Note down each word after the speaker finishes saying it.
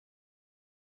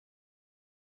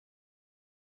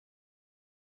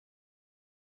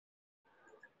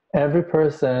every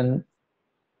person,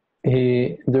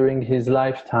 during his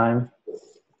lifetime,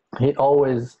 he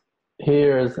always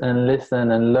hears and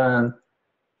listens and learns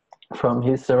from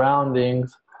his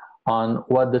surroundings on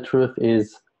what the truth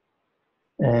is.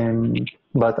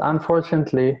 But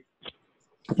unfortunately,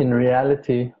 in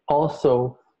reality,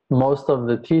 also, most of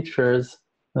the teachers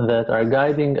that are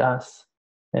guiding us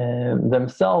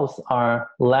themselves are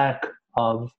lack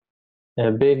of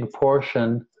a big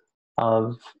portion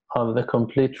of the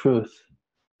complete truth,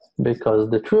 because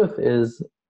the truth is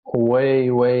way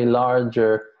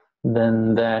larger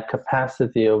than the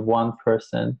capacity of one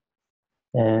person,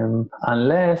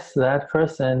 unless that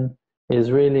person is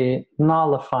really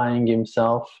nullifying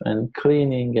himself and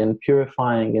cleaning and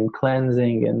purifying and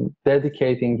cleansing and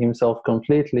dedicating himself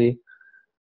completely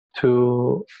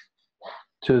to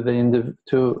the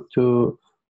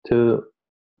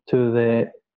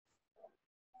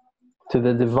to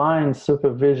the divine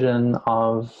supervision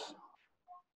of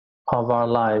our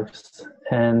lives.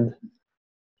 And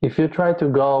if you try to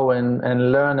go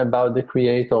and learn about the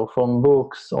Creator from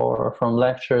books or from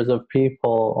lectures of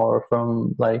people or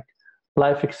from like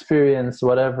life experience,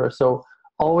 whatever, so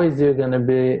always you're going to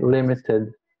be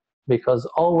limited, because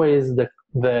always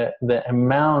the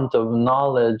amount of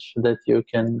knowledge that you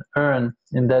can earn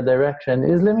in that direction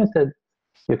is limited.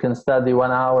 You can study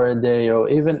 1 hour a day or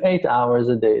even 8 hours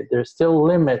a day. There's still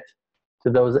limit to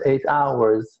those 8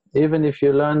 hours. Even if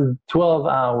you learn 12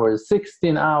 hours,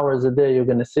 16 hours a day, you're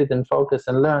going to sit and focus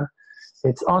and learn.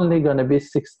 It's only going to be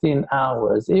 16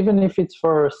 hours. Even if it's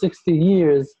for 60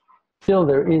 years, still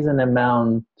there is an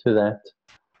amount to that.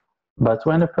 But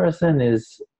when a person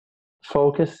is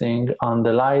focusing on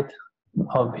the light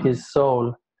of his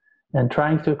soul and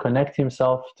trying to connect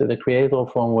himself to the Creator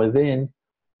from within,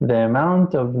 the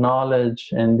amount of knowledge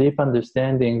and deep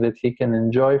understanding that he can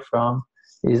enjoy from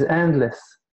is endless.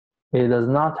 It does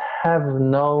not have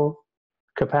no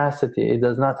capacity. It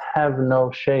does not have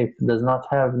no shape. It does not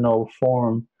have no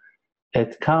form.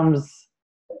 It comes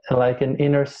like an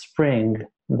inner spring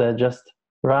that just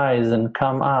rise and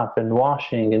come up and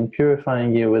washing and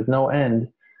purifying you with no end.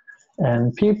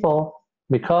 And people,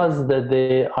 because that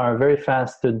they are very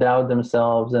fast to doubt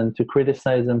themselves and to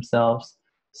criticize themselves,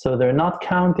 so they're not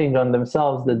counting on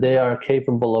themselves that they are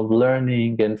capable of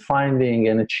learning and finding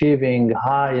and achieving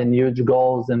high and huge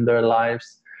goals in their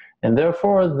lives. And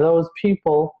therefore, those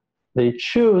people, they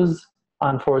choose,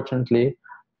 unfortunately,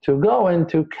 to go and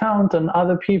to count on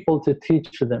other people to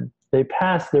teach them. They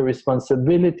pass the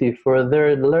responsibility for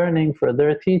their learning, for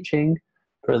their teaching,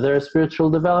 for their spiritual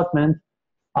development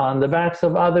on the backs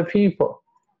of other people.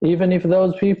 Even if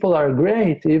those people are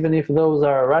great, even if those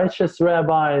are righteous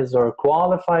rabbis or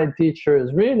qualified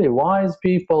teachers, really wise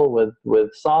people with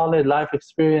solid life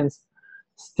experience,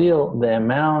 still the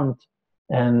amount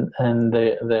and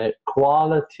the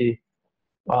quality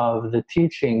of the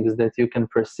teachings that you can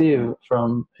perceive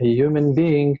from a human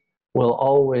being will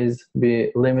always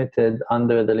be limited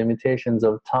under the limitations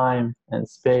of time and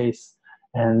space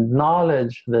and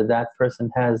knowledge that that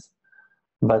person has.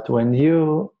 But when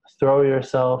you throw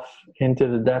yourself into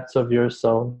the depths of your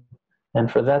soul,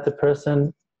 and for that the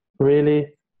person really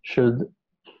should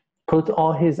put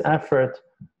all his effort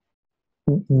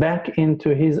back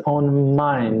into his own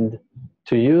mind,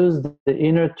 to use the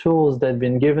inner tools that have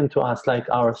been given to us, like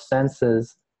our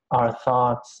senses, our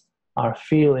thoughts, our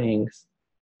feelings,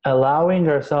 allowing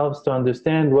ourselves to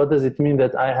understand what does it mean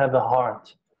that I have a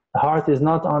heart. The heart is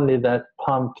not only that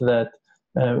pump that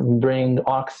bring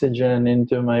oxygen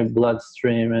into my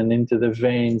bloodstream and into the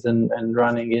veins and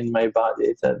running in my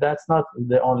body. That's not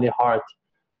the only heart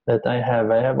that I have.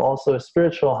 I have also a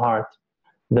spiritual heart.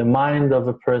 The mind of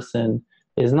a person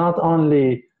is not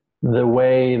only the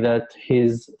way that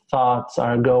his thoughts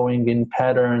are going in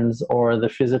patterns or the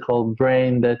physical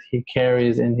brain that he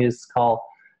carries in his skull.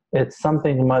 It's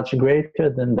something much greater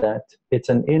than that. It's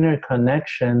an inner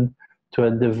connection to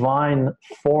a divine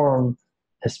form,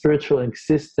 a spiritual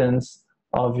existence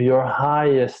of your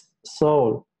highest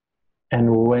soul.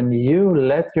 And when you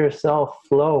let yourself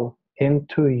flow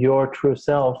into your true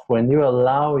self, when you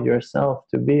allow yourself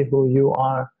to be who you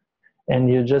are, and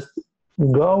you just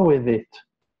go with it,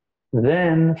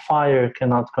 then fire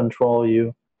cannot control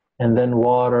you, and then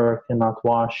water cannot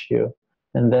wash you,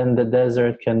 and then the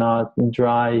desert cannot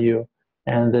dry you,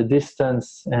 and the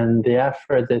distance and the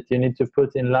effort that you need to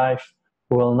put in life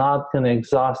will not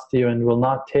exhaust you and will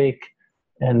not take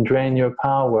and drain your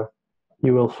power.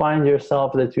 You will find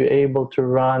yourself that you're able to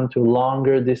run to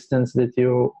longer distance that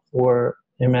you were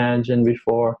imagined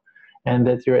before, and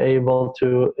that you're able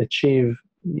to achieve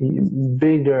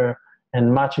bigger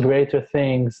and much greater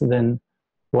things than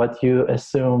what you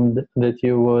assumed that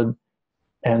you would.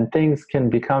 And things can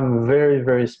become very,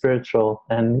 very spiritual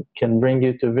and can bring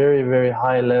you to very, very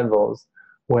high levels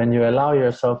when you allow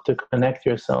yourself to connect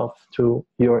yourself to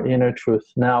your inner truth.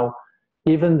 Now,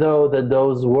 even though that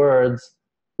those words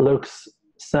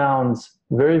sounds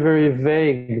very, very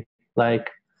vague, like,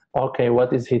 okay,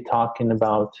 what is he talking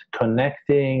about?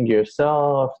 Connecting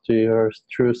yourself to your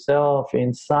true self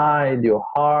inside your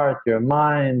heart, your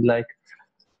mind. Like,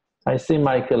 I see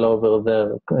Michael over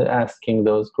there asking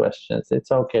those questions.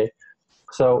 It's okay.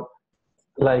 So,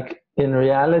 like, in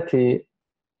reality,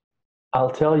 I'll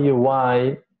tell you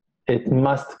why it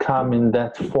must come in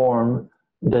that form,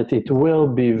 that it will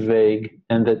be vague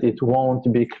and that it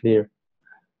won't be clear.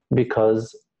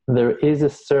 Because there is a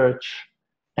search,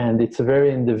 and it's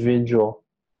very individual,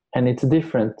 and it's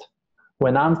different.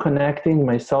 When I'm connecting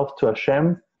myself to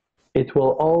Hashem, it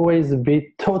will always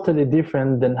be totally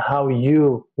different than how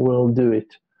you will do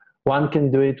it. One can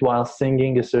do it while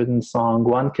singing a certain song.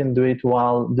 One can do it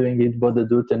while doing it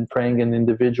bodhidut and praying an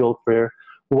individual prayer.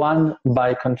 One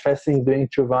by confessing, doing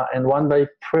tshuva, and one by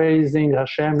praising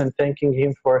Hashem and thanking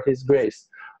Him for His grace.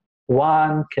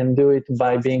 One can do it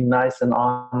by being nice and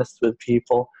honest with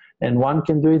people, and one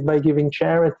can do it by giving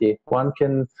charity. One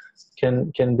can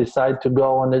decide to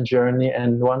go on a journey,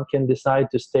 and one can decide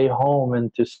to stay home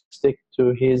and to stick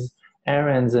to his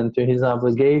errands and to his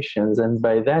obligations, and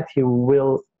by that he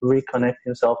will reconnect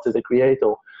himself to the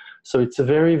Creator. So it's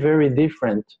very, very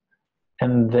different.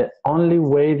 And the only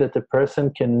way that a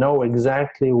person can know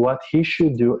exactly what he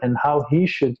should do and how he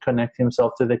should connect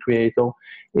himself to the Creator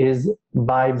is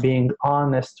by being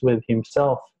honest with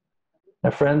himself.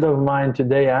 A friend of mine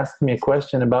today asked me a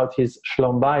question about his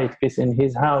shlom bayit, peace in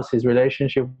his house, his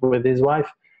relationship with his wife.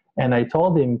 And I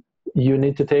told him, you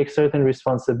need to take certain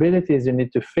responsibilities, you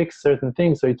need to fix certain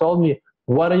things. So he told me,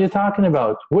 what are you talking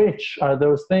about? Which are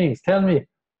those things? Tell me.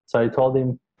 So I told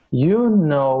him, you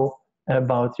know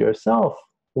about yourself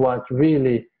what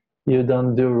really you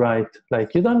don't do right.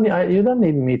 Like, you don't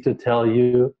need me to tell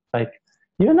you. Like,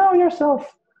 you know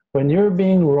yourself. When you're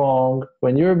being wrong,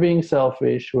 when you're being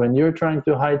selfish, when you're trying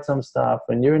to hide some stuff,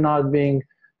 when you're not being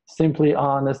simply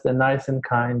honest and nice and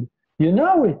kind, you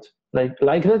know it. Like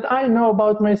that I know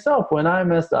about myself. When I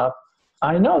messed up,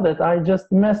 I know that I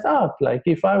just messed up. Like,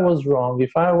 if I was wrong,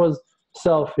 if I was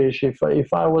selfish,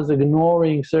 if I was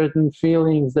ignoring certain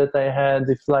feelings that I had,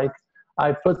 if like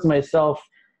I put myself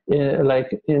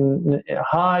in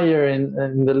higher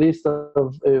in the list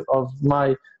of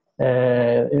my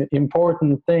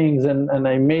important things, and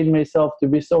I made myself to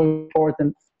be so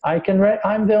important,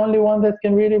 I'm the only one that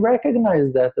can really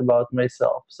recognize that about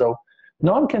myself. So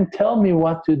no one can tell me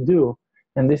what to do,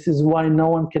 and this is why no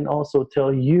one can also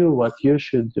tell you what you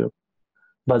should do.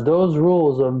 But those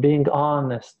rules of being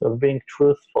honest, of being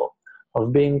truthful,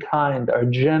 of being kind are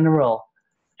general,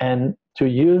 and to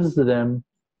use them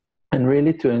and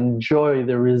really to enjoy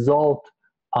the result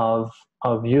of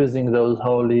using those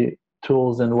holy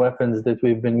tools and weapons that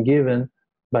we've been given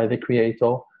by the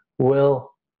Creator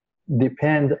will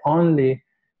depend only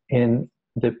in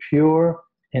the pure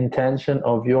intention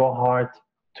of your heart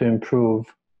to improve.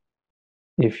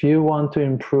 If you want to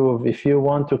improve, if you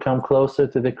want to come closer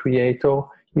to the Creator,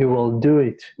 you will do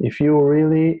it. If you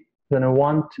really gonna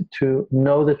want to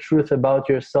know the truth about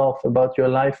yourself, about your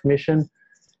life mission,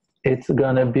 it's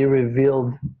gonna be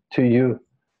revealed to you.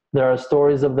 There are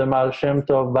stories of the Baal Shem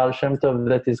Tov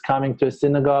that is coming to a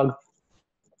synagogue,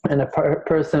 and a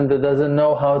person that doesn't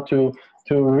know how to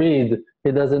read,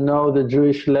 he doesn't know the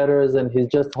Jewish letters, and he's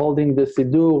just holding the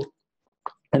Siddur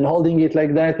and holding it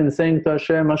like that and saying to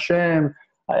Hashem, Hashem,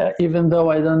 even though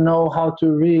I don't know how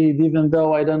to read, even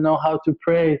though I don't know how to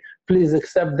pray, please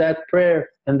accept that prayer.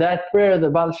 And that prayer, the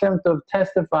Baal Shem Tov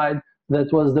testified,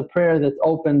 that was the prayer that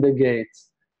opened the gates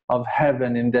of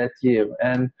heaven in that year.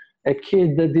 And a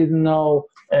kid that didn't know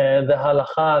the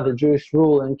halakha, the Jewish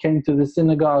rule, and came to the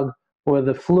synagogue with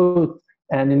a flute,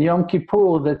 and in Yom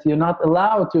Kippur that you're not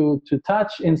allowed to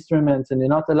touch instruments and you're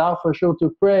not allowed for sure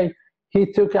to pray, he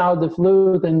took out the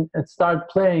flute and started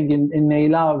playing in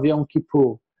Ne'ilah of Yom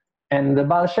Kippur. And the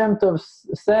Baal Shem Tov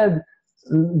said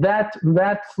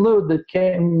that flute that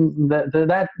came,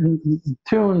 that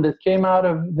tune that came out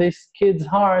of this kid's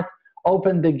heart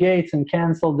opened the gates and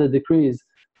canceled the decrees.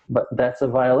 But that's a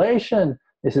violation.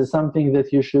 This is something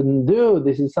that you shouldn't do.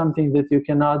 This is something that you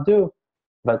cannot do.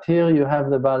 But here you have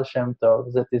the Baal Shem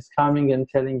Tov that is coming and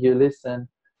telling you, listen,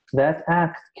 that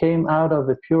act came out of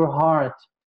a pure heart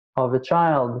of a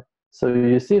child. So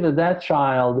you see that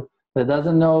child that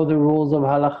doesn't know the rules of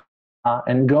halakha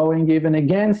and going even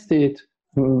against it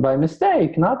by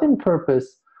mistake, not in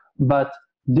purpose, but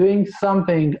doing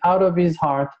something out of his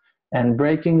heart and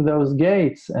breaking those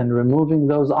gates and removing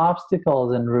those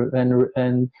obstacles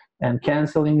and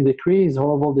canceling decrees,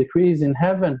 horrible decrees in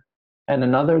heaven. And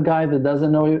another guy that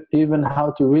doesn't know even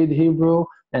how to read Hebrew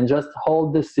and just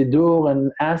hold the Siddur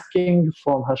and asking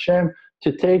from Hashem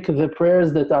to take the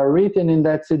prayers that are written in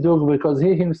that Siddur, because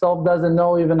he himself doesn't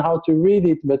know even how to read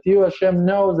it. But you, Hashem,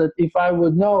 knows that if I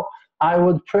would know, I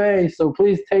would pray. So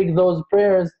please take those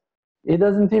prayers. He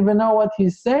doesn't even know what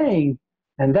he's saying.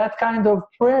 And that kind of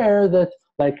prayer that,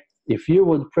 like, if you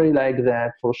would pray like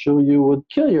that, for sure you would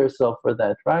kill yourself for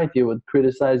that, right? You would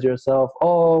criticize yourself.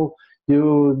 Oh,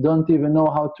 you don't even know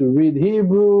how to read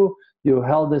Hebrew. You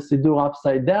held the Siddur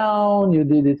upside down. You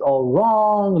did it all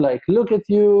wrong. Like, look at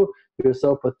you. You're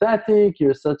so pathetic.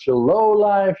 You're such a low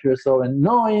life. You're so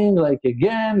annoying. Like,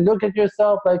 again, look at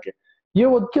yourself. Like, you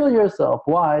would kill yourself.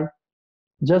 Why?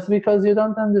 Just because you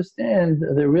don't understand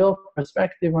the real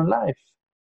perspective on life.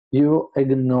 You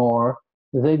ignore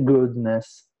the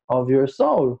goodness of your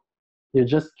soul. You're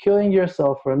just killing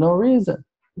yourself for no reason.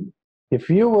 If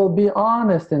you will be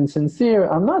honest and sincere,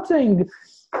 I'm not saying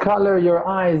color your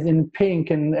eyes in pink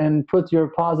and put your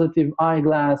positive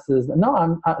eyeglasses.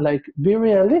 No, like, be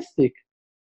realistic.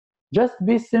 Just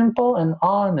be simple and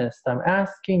honest. I'm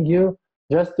asking you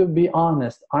just to be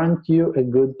honest. Aren't you a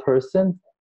good person?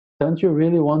 Don't you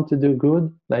really want to do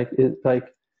good?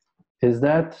 Is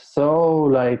that so,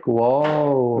 like,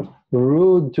 whoa,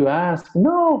 rude to ask?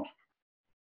 No.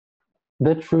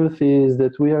 The truth is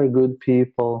that we are good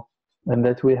people, and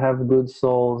that we have good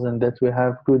souls, and that we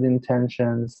have good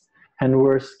intentions, and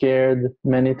we're scared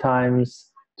many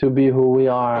times to be who we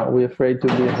are. We're afraid to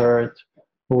be hurt.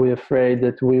 We're afraid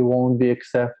that we won't be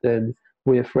accepted.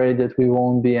 We're afraid that we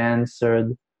won't be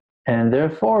answered. And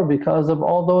therefore, because of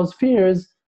all those fears,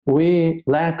 we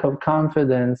lack of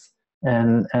confidence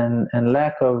and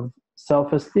lack of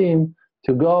self-esteem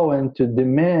to go and to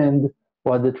demand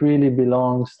what it really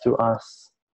belongs to us.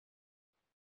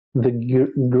 The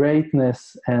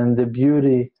greatness and the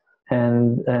beauty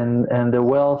and the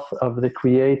wealth of the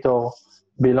Creator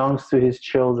belongs to His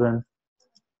children.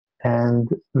 And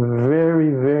very,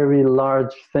 very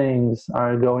large things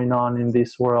are going on in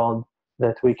this world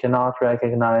that we cannot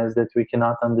recognize, that we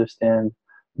cannot understand,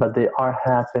 but they are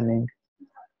happening.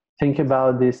 Think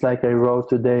about this, like I wrote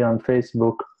today on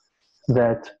Facebook,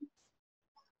 that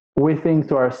we think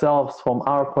to ourselves from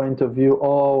our point of view,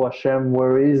 oh, Hashem,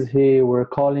 where is He? We're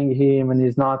calling Him and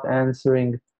He's not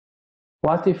answering.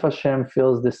 What if Hashem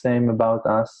feels the same about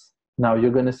us? Now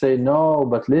you're going to say, no,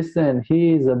 but listen,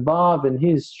 He's above and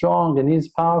He's strong and He's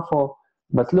powerful.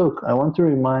 But look, I want to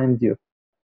remind you,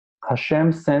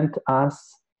 Hashem sent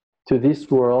us to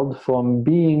this world from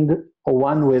being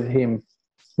one with Him.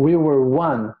 We were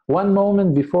one. One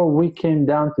moment before we came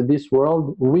down to this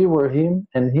world, we were Him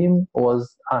and Him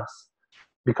was us.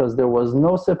 Because there was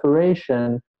no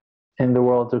separation in the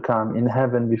world to come, in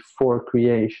heaven before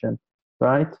creation,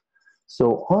 right?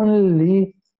 So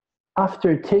only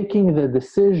after taking the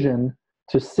decision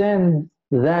to send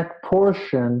that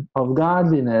portion of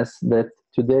godliness that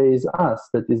today is us,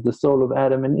 that is the soul of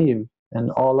Adam and Eve,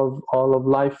 and all of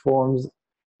life forms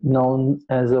known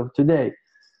as of today.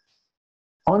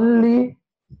 Only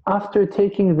after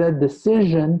taking that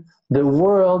decision, the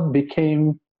world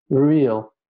became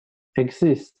real,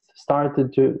 exist,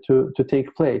 started to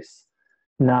take place.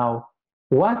 Now,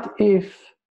 what if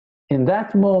in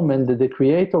that moment that the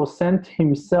Creator sent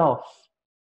Himself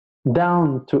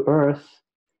down to earth,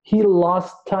 He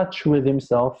lost touch with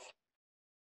Himself,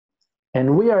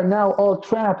 and we are now all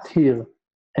trapped here,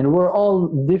 and we're all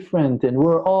different, and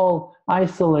we're all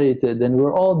isolated, and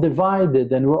we're all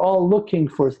divided, and we're all looking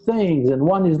for things, and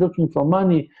one is looking for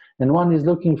money, and one is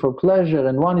looking for pleasure,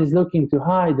 and one is looking to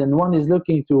hide, and one is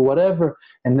looking to whatever,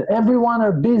 and everyone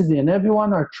are busy, and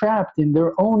everyone are trapped in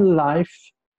their own life,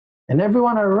 and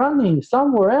everyone are running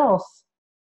somewhere else,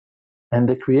 and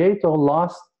the Creator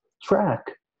lost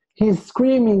track. He's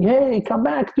screaming, hey, come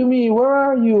back to me, where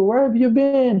are you, where have you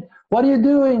been, what are you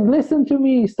doing, listen to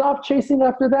me, stop chasing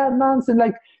after that nonsense,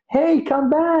 like, hey, come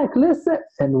back, listen,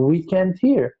 and we can't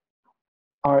hear.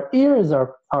 Our ears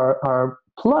are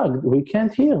plugged, we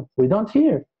can't hear, we don't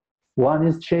hear. One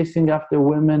is chasing after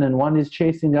women, and one is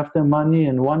chasing after money,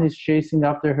 and one is chasing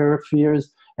after her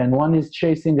fears, and one is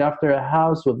chasing after a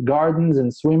house with gardens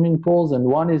and swimming pools, and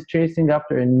one is chasing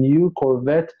after a new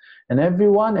Corvette, and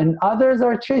everyone, and others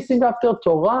are chasing after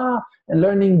Torah and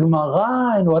learning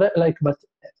Gemara and whatever, like, but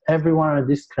everyone are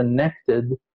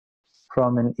disconnected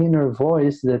from an inner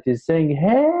voice that is saying,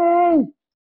 hey,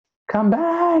 come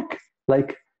back.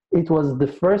 Like, it was the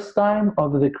first time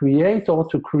of the Creator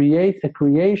to create a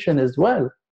creation as well.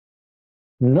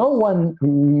 No one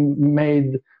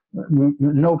made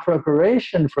no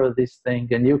preparation for this thing.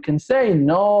 And you can say,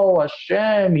 no,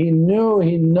 Hashem, He knew,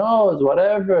 He knows,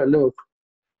 whatever. Look,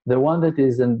 the one that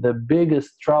is in the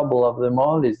biggest trouble of them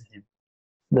all is Him.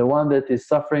 The one that is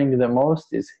suffering the most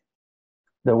is Him.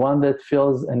 The one that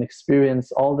feels and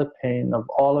experiences all the pain of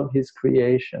all of His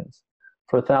creations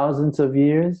for thousands of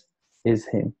years is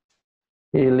Him.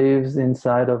 He lives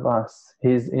inside of us.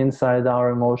 He's inside our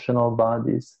emotional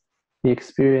bodies. He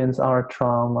experiences our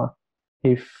trauma.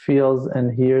 He feels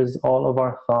and hears all of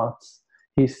our thoughts.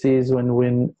 He sees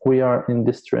when we are in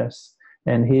distress.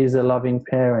 And He is a loving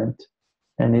parent.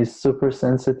 And He's super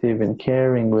sensitive and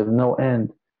caring with no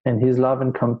end. And His love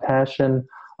and compassion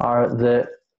are the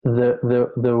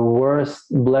worst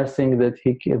blessing that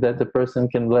the person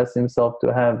can bless himself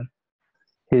to have.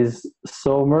 He's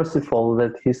so merciful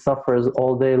that He suffers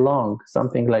all day long,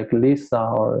 something like Lisa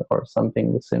or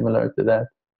something similar to that.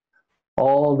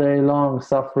 All day long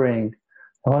suffering.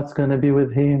 What's going to be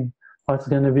with him? What's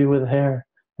going to be with her?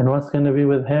 And what's going to be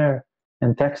with her?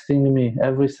 And texting me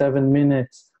every 7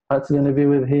 minutes. What's going to be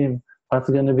with him? What's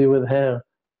going to be with her?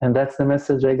 And that's the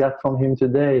message I got from him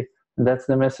today. And that's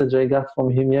the message I got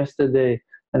from him yesterday.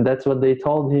 And that's what they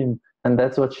told him. And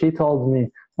that's what she told me.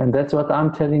 And that's what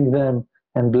I'm telling them.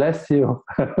 And bless you.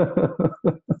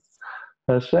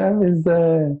 Hashem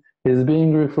is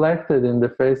being reflected in the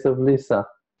face of Lisa.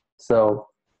 So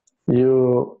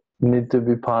you need to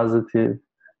be positive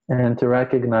and to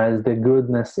recognize the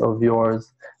goodness of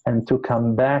yours and to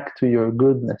come back to your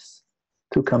goodness,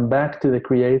 to come back to the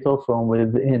Creator from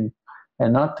within,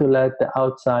 and not to let the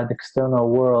outside external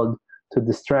world to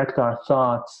distract our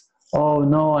thoughts. Oh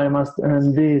no, I must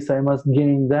earn this, I must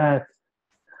gain that.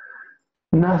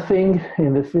 Nothing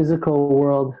in the physical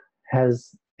world has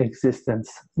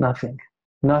existence. Nothing.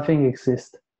 Nothing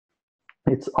exists.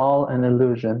 It's all an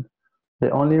illusion. The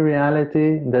only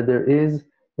reality that there is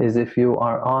if you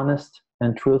are honest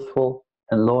and truthful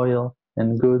and loyal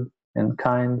and good and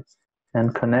kind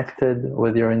and connected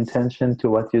with your intention to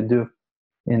what you do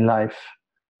in life.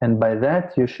 And by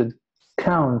that you should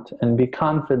count and be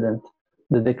confident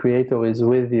that the Creator is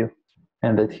with you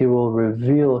and that He will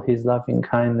reveal His loving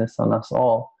kindness on us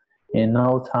all in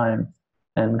no time,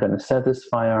 and going to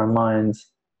satisfy our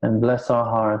minds and bless our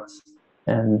hearts,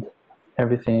 and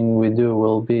everything we do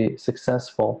will be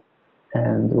successful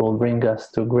and will bring us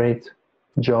to great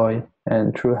joy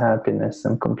and true happiness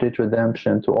and complete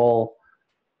redemption to all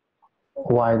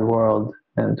wide world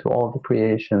and to all the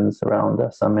creations around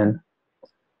us. Amen.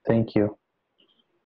 Thank you.